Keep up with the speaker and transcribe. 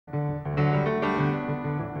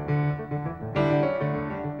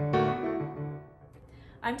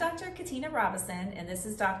I'm Dr. Katina Robison, and this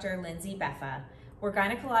is Dr. Lindsay Beffa. We're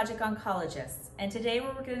gynecologic oncologists, and today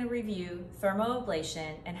we're going to review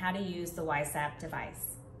thermoablation and how to use the WISAP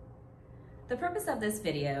device. The purpose of this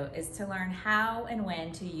video is to learn how and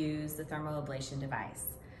when to use the thermoablation device.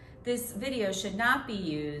 This video should not be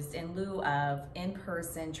used in lieu of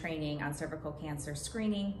in-person training on cervical cancer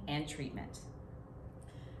screening and treatment.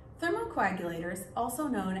 Thermocoagulators, also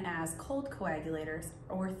known as cold coagulators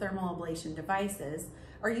or thermal ablation devices,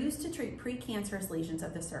 are used to treat precancerous lesions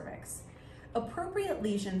of the cervix. Appropriate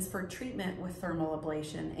lesions for treatment with thermal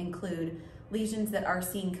ablation include lesions that are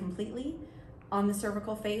seen completely on the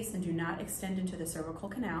cervical face and do not extend into the cervical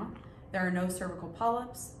canal. There are no cervical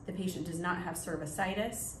polyps. The patient does not have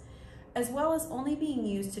cervicitis, as well as only being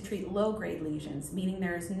used to treat low-grade lesions, meaning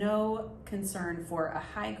there is no concern for a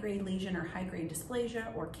high-grade lesion or high-grade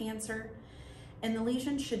dysplasia or cancer, and the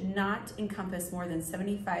lesion should not encompass more than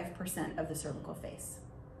 75% of the cervical face.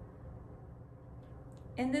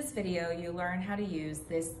 In this video, you'll learn how to use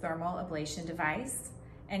this thermal ablation device,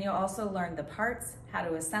 and you'll also learn the parts, how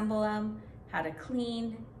to assemble them, how to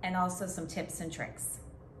clean, and also some tips and tricks.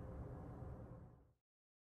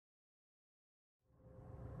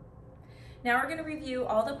 Now we're going to review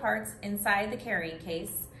all the parts inside the carrying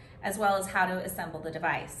case, as well as how to assemble the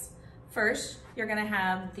device. First, you're going to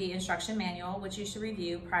have the instruction manual, which you should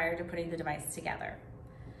review prior to putting the device together.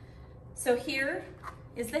 So here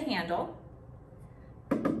is the handle.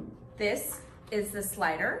 This is the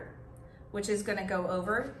slider, which is going to go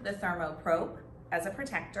over the thermoprobe as a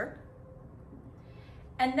protector.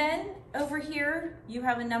 And then over here, you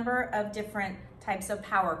have a number of different types of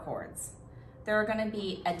power cords. There are going to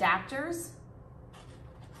be adapters,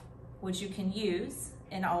 which you can use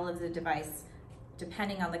in all of the device,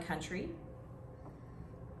 depending on the country.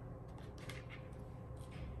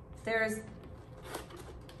 There's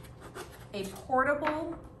a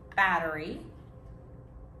portable battery,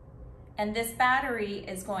 and this battery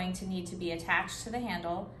is going to need to be attached to the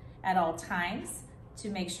handle at all times to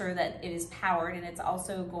make sure that it is powered, and it's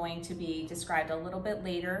also going to be described a little bit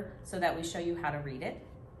later so that we show you how to read it.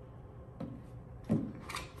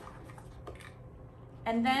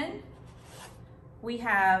 And then we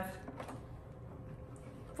have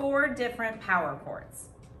 4 different power cords.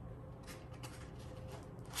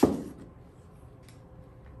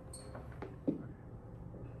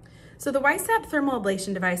 So the WISAP thermal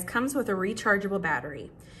ablation device comes with a rechargeable battery.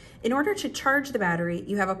 In order to charge the battery,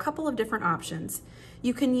 you have a couple of different options.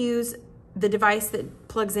 You can use the device that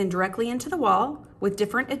plugs in directly into the wall with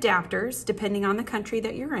different adapters depending on the country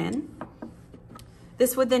that you're in.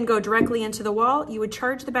 This would then go directly into the wall. You would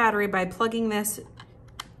charge the battery by plugging this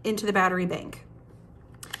into the battery bank.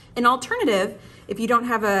 An alternative, if you don't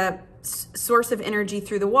have a source of energy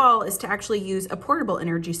through the wall, is to actually use a portable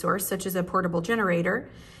energy source, such as a portable generator.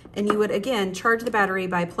 And you would, again, charge the battery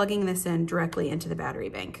by plugging this in directly into the battery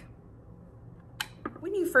bank.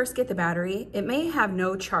 When you first get the battery, it may have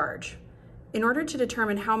no charge. In order to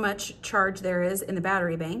determine how much charge there is in the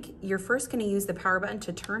battery bank, you're first going to use the power button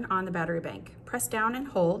to turn on the battery bank. Press down and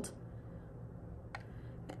hold,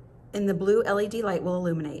 and the blue LED light will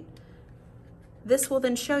illuminate. This will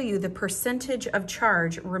then show you the percentage of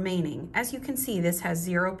charge remaining. As you can see, this has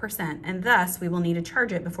 0%, and thus we will need to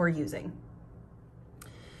charge it before using.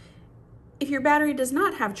 If your battery does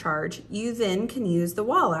not have charge, you then can use the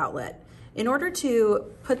wall outlet. In order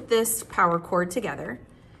to put this power cord together,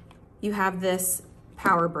 you have this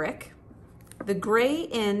power brick. The gray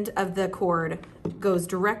end of the cord goes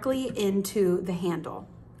directly into the handle.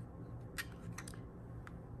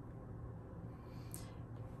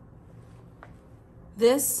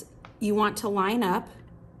 This you want to line up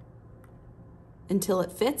until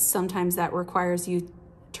it fits. Sometimes that requires you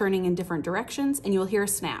turning in different directions, and you'll hear a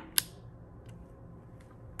snap.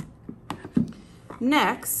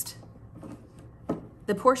 Next,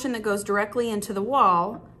 the portion that goes directly into the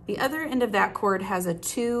wall, the other end of that cord has a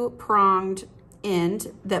 2-pronged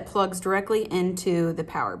end that plugs directly into the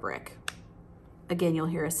power brick. Again, you'll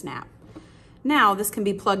hear a snap. Now, this can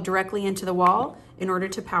be plugged directly into the wall in order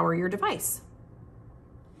to power your device.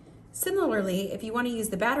 Similarly, if you want to use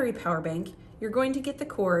the battery power bank, you're going to get the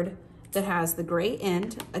cord that has the gray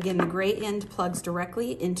end. Again, the gray end plugs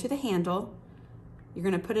directly into the handle. You're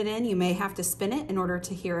going to put it in. You may have to spin it in order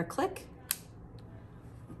to hear a click.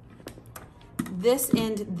 This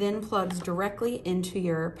end then plugs directly into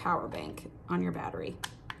your power bank on your battery.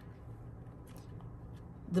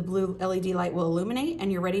 The blue LED light will illuminate,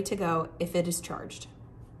 and you're ready to go if it is charged.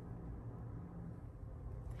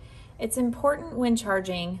 It's important when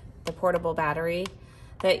charging the portable battery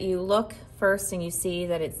that you look first and you see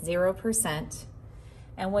that it's 0%.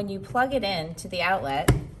 And when you plug it in to the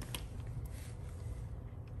outlet,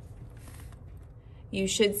 you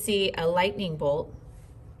should see a lightning bolt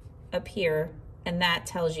appear, and that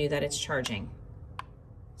tells you that it's charging.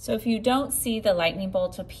 So if you don't see the lightning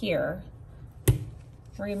bolt appear,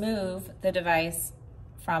 remove the device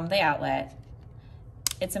from the outlet.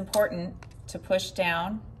 It's important to push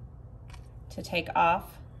down to take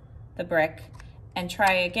off the brick and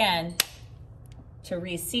try again to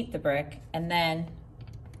reseat the brick, and then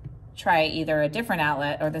try either a different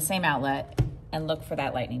outlet or the same outlet and look for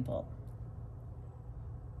that lightning bolt.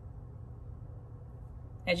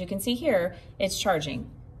 As you can see here, it's charging.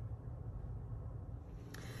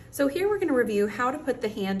 So here we're going to review how to put the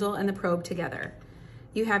handle and the probe together.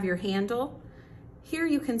 You have your handle. Here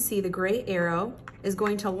you can see the gray arrow is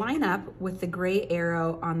going to line up with the gray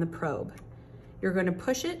arrow on the probe. You're going to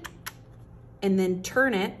push it and then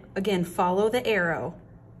turn it. Again, follow the arrow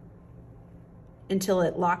until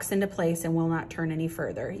it locks into place and will not turn any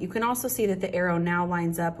further. You can also see that the arrow now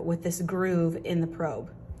lines up with this groove in the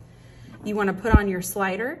probe. You want to put on your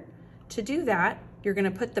slider. To do that, you're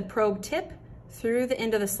going to put the probe tip through the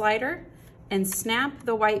end of the slider and snap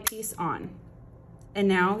the white piece on. And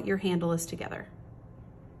now your handle is together.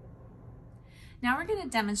 Now we're going to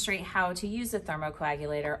demonstrate how to use a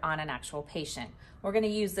thermocoagulator on an actual patient. We're going to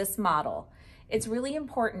use this model. It's really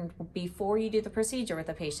important before you do the procedure with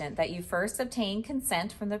the patient that you first obtain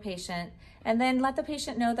consent from the patient and then let the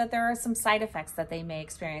patient know that there are some side effects that they may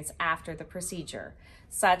experience after the procedure,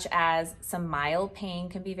 such as some mild pain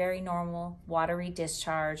can be very normal, watery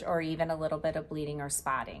discharge, or even a little bit of bleeding or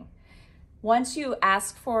spotting. Once you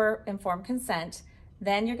ask for informed consent,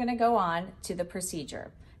 then you're going to go on to the procedure.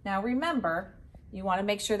 Now remember, you want to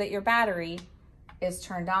make sure that your battery is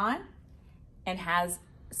turned on and has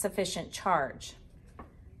sufficient charge.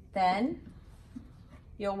 Then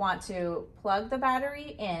you'll want to plug the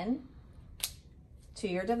battery in to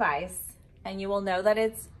your device, and you will know that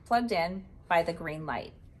it's plugged in by the green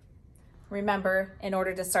light. Remember, in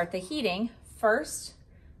order to start the heating, first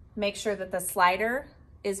make sure that the slider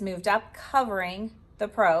is moved up, covering the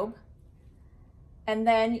probe, and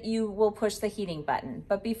then you will push the heating button.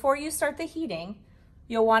 But before you start the heating,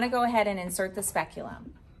 you'll want to go ahead and insert the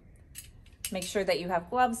speculum. Make sure that you have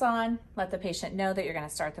gloves on. Let the patient know that you're going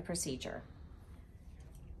to start the procedure.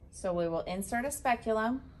 So we will insert a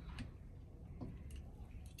speculum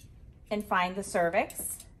and find the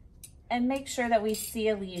cervix and make sure that we see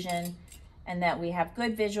a lesion and that we have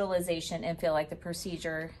good visualization and feel like the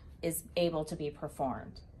procedure is able to be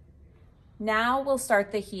performed. Now we'll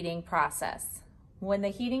start the heating process. When the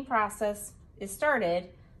heating process is started,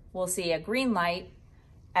 we'll see a green light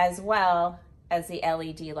as well as the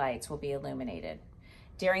LED lights will be illuminated.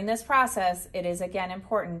 During this process, it is again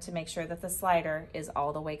important to make sure that the slider is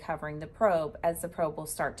all the way covering the probe, as the probe will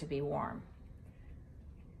start to be warm.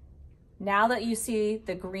 Now that you see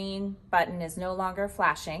the green button is no longer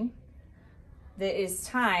flashing, it is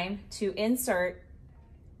time to insert,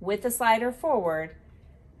 with the slider forward,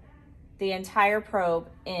 the entire probe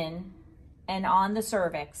in and on the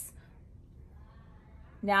cervix.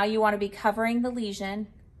 Now you want to be covering the lesion,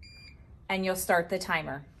 and you'll start the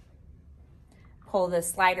timer. Pull the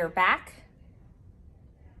slider back.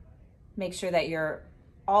 Make sure that you're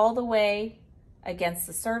all the way against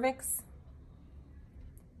the cervix.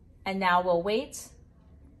 And now we'll wait,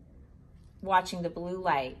 watching the blue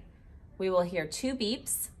light. We will hear 2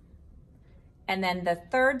 beeps, and then the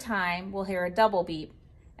third time we'll hear a double beep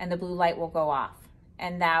and the blue light will go off.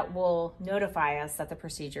 And that will notify us that the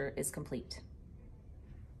procedure is complete.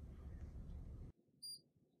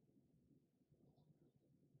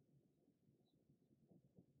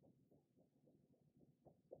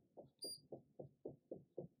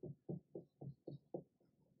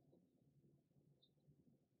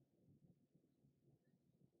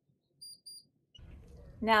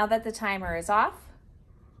 Now that the timer is off,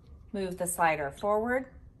 move the slider forward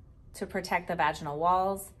to protect the vaginal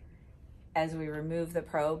walls as we remove the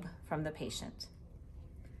probe from the patient.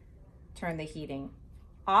 Turn the heating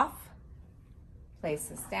off, place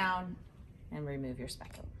this down, and remove your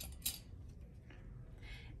speculum.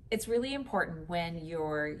 It's really important when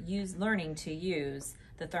you're learning to use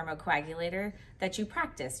the thermocoagulator that you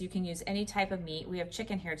practice. You can use any type of meat. We have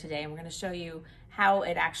chicken here today, and we're going to show you how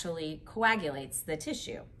it actually coagulates the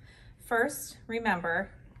tissue. First,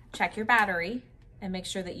 remember, check your battery and make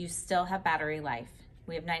sure that you still have battery life.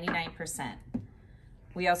 We have 99%.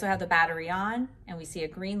 We also have the battery on, and we see a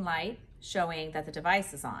green light showing that the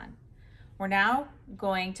device is on. We're now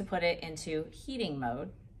going to put it into heating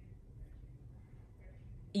mode.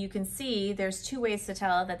 You can see there's 2 ways to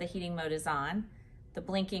tell that the heating mode is on: the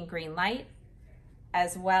blinking green light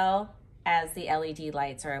as well as the LED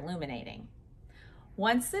lights are illuminating.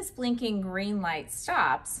 Once this blinking green light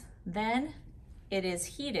stops, then it is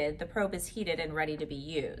heated, the probe is heated and ready to be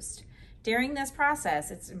used. During this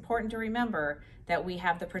process, it's important to remember that we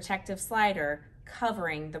have the protective slider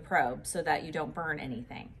covering the probe so that you don't burn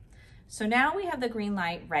anything. So now we have the green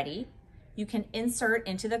light ready. You can insert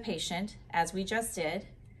into the patient as we just did,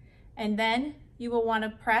 and then you will want to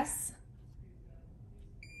press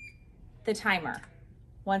the timer.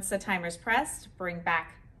 Once the timer is pressed, bring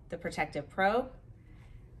back the protective probe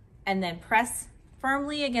and then press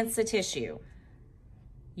firmly against the tissue.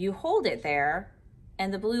 You hold it there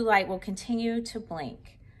and the blue light will continue to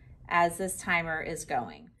blink as this timer is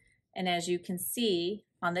going. And as you can see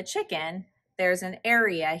on the chicken, there's an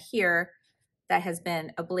area here that has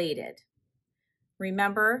been ablated.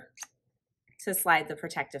 Remember to slide the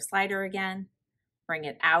protective slider again, bring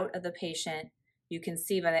it out of the patient. You can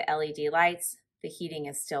see by the LED lights, the heating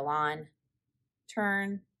is still on.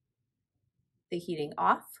 Turn the heating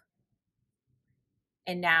off.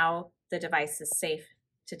 And now the device is safe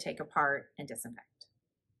to take apart and disinfect.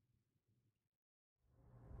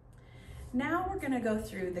 Now we're going to go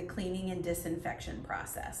through the cleaning and disinfection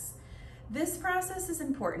process. This process is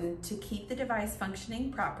important to keep the device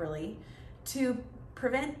functioning properly, to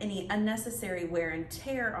prevent any unnecessary wear and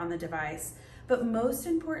tear on the device, but most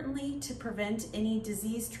importantly, to prevent any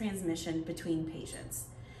disease transmission between patients.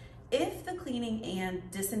 If the cleaning and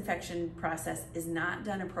disinfection process is not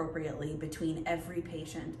done appropriately between every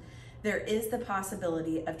patient, there is the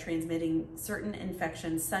possibility of transmitting certain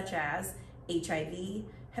infections such as HIV,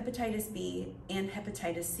 hepatitis B, and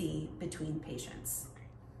hepatitis C between patients.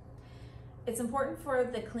 It's important for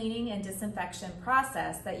the cleaning and disinfection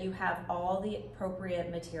process that you have all the appropriate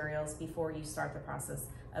materials before you start the process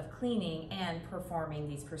of cleaning and performing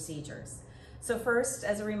these procedures. So first,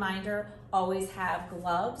 as a reminder, always have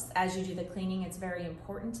gloves. As you do the cleaning, it's very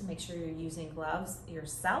important to make sure you're using gloves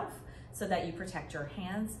yourself so that you protect your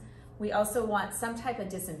hands. We also want some type of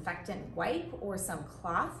disinfectant wipe or some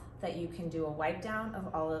cloth that you can do a wipe down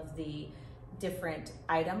of all of the different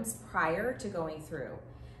items prior to going through.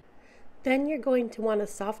 Then you're going to want a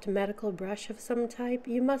soft medical brush of some type.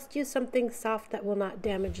 You must use something soft that will not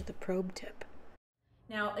damage the probe tip.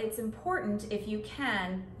 Now, it's important, if you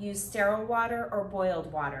can, use sterile water or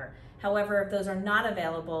boiled water. However, if those are not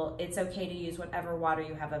available, it's okay to use whatever water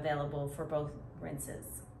you have available for both rinses.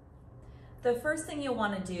 The first thing you'll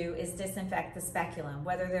want to do is disinfect the speculum.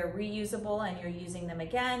 Whether they're reusable and you're using them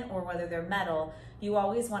again or whether they're metal, you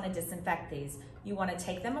always want to disinfect these. You want to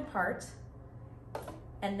take them apart,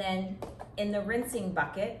 and then in the rinsing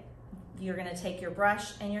bucket, you're going to take your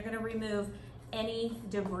brush and you're going to remove any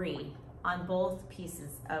debris on both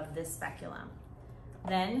pieces of this speculum.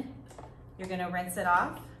 Then you're going to rinse it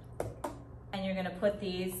off and you're going to put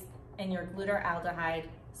these in your glutaraldehyde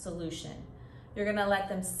solution. You're going to let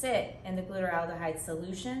them sit in the glutaraldehyde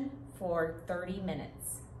solution for 30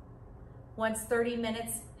 minutes. Once 30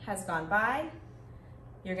 minutes has gone by,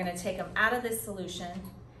 you're going to take them out of this solution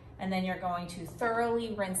and then you're going to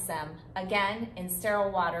thoroughly rinse them, again in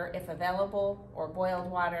sterile water if available or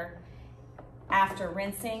boiled water. After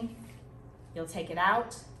rinsing, you'll take it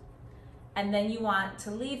out and then you want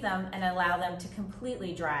to leave them and allow them to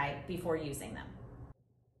completely dry before using them.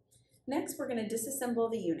 Next, we're going to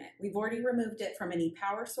disassemble the unit. We've already removed it from any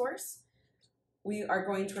power source. We are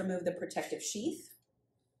going to remove the protective sheath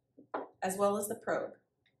as well as the probe.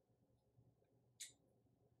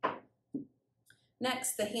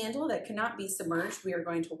 Next, the handle that cannot be submerged, we are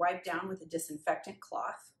going to wipe down with a disinfectant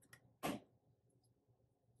cloth.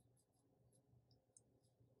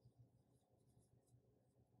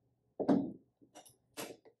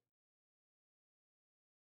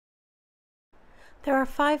 There are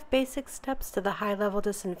 5 basic steps to the high-level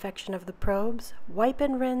disinfection of the probes: wipe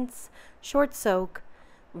and rinse, short soak,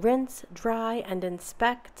 rinse, dry, and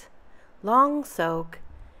inspect, long soak,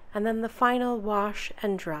 and then the final wash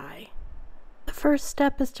and dry. The first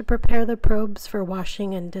step is to prepare the probes for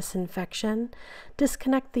washing and disinfection.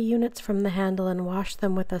 Disconnect the units from the handle and wash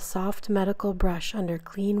them with a soft medical brush under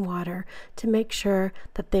clean water to make sure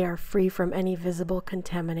that they are free from any visible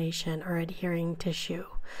contamination or adhering tissue.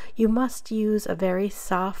 You must use a very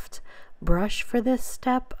soft brush for this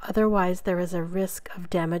step, otherwise there is a risk of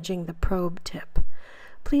damaging the probe tip.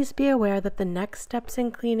 Please be aware that the next steps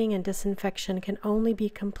in cleaning and disinfection can only be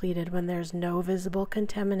completed when there's no visible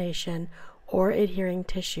contamination or adhering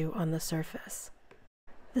tissue on the surface.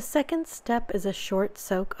 The second step is a short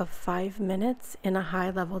soak of 5 minutes in a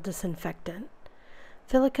high-level disinfectant.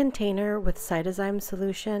 Fill a container with cytozyme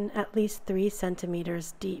solution at least 3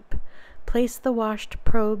 centimeters deep. Place the washed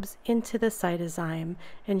probes into the cytozyme,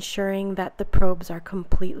 ensuring that the probes are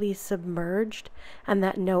completely submerged and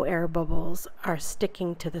that no air bubbles are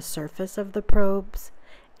sticking to the surface of the probes,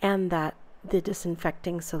 and that the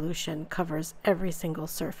disinfecting solution covers every single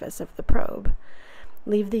surface of the probe.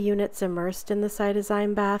 Leave the units immersed in the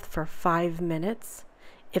cytozyme bath for 5 minutes.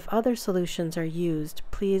 If other solutions are used,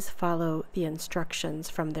 please follow the instructions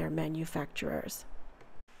from their manufacturers.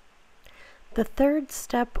 The third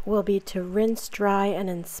step will be to rinse, dry, and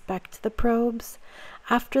inspect the probes.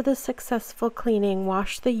 After the successful cleaning,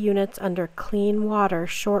 wash the units under clean water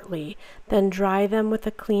shortly, then dry them with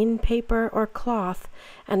a clean paper or cloth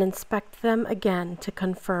and inspect them again to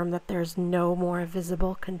confirm that there's no more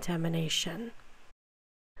visible contamination.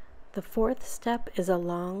 The fourth step is a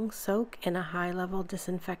long soak in a high-level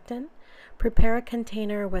disinfectant. Prepare a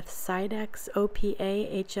container with Sidex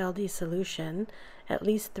OPA HLD solution, at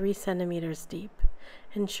least 3 centimeters deep.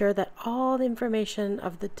 Ensure that all the information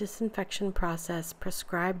of the disinfection process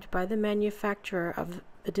prescribed by the manufacturer of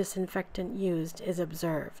the disinfectant used is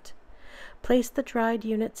observed. Place the dried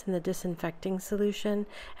units in the disinfecting solution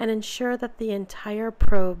and ensure that the entire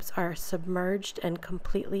probes are submerged and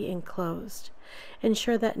completely enclosed.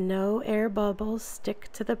 Ensure that no air bubbles stick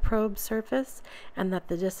to the probe surface and that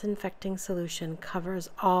the disinfecting solution covers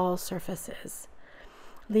all surfaces.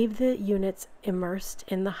 Leave the units immersed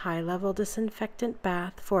in the high-level disinfectant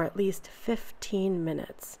bath for at least 15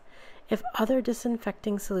 minutes. If other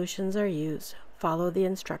disinfecting solutions are used, follow the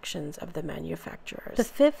instructions of the manufacturers. The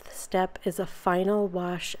fifth step is a final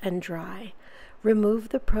wash and dry. Remove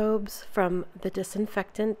the probes from the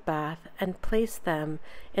disinfectant bath and place them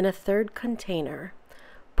in a third container.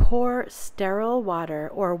 Pour sterile water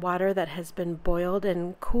or water that has been boiled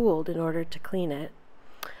and cooled in order to clean it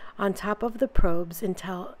on top of the probes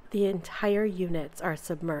until the entire units are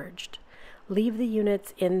submerged. Leave the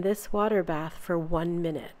units in this water bath for 1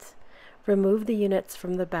 minute. Remove the units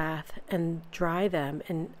from the bath and dry them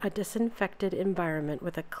in a disinfected environment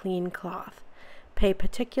with a clean cloth. Pay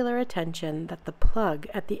particular attention that the plug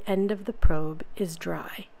at the end of the probe is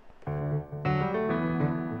dry.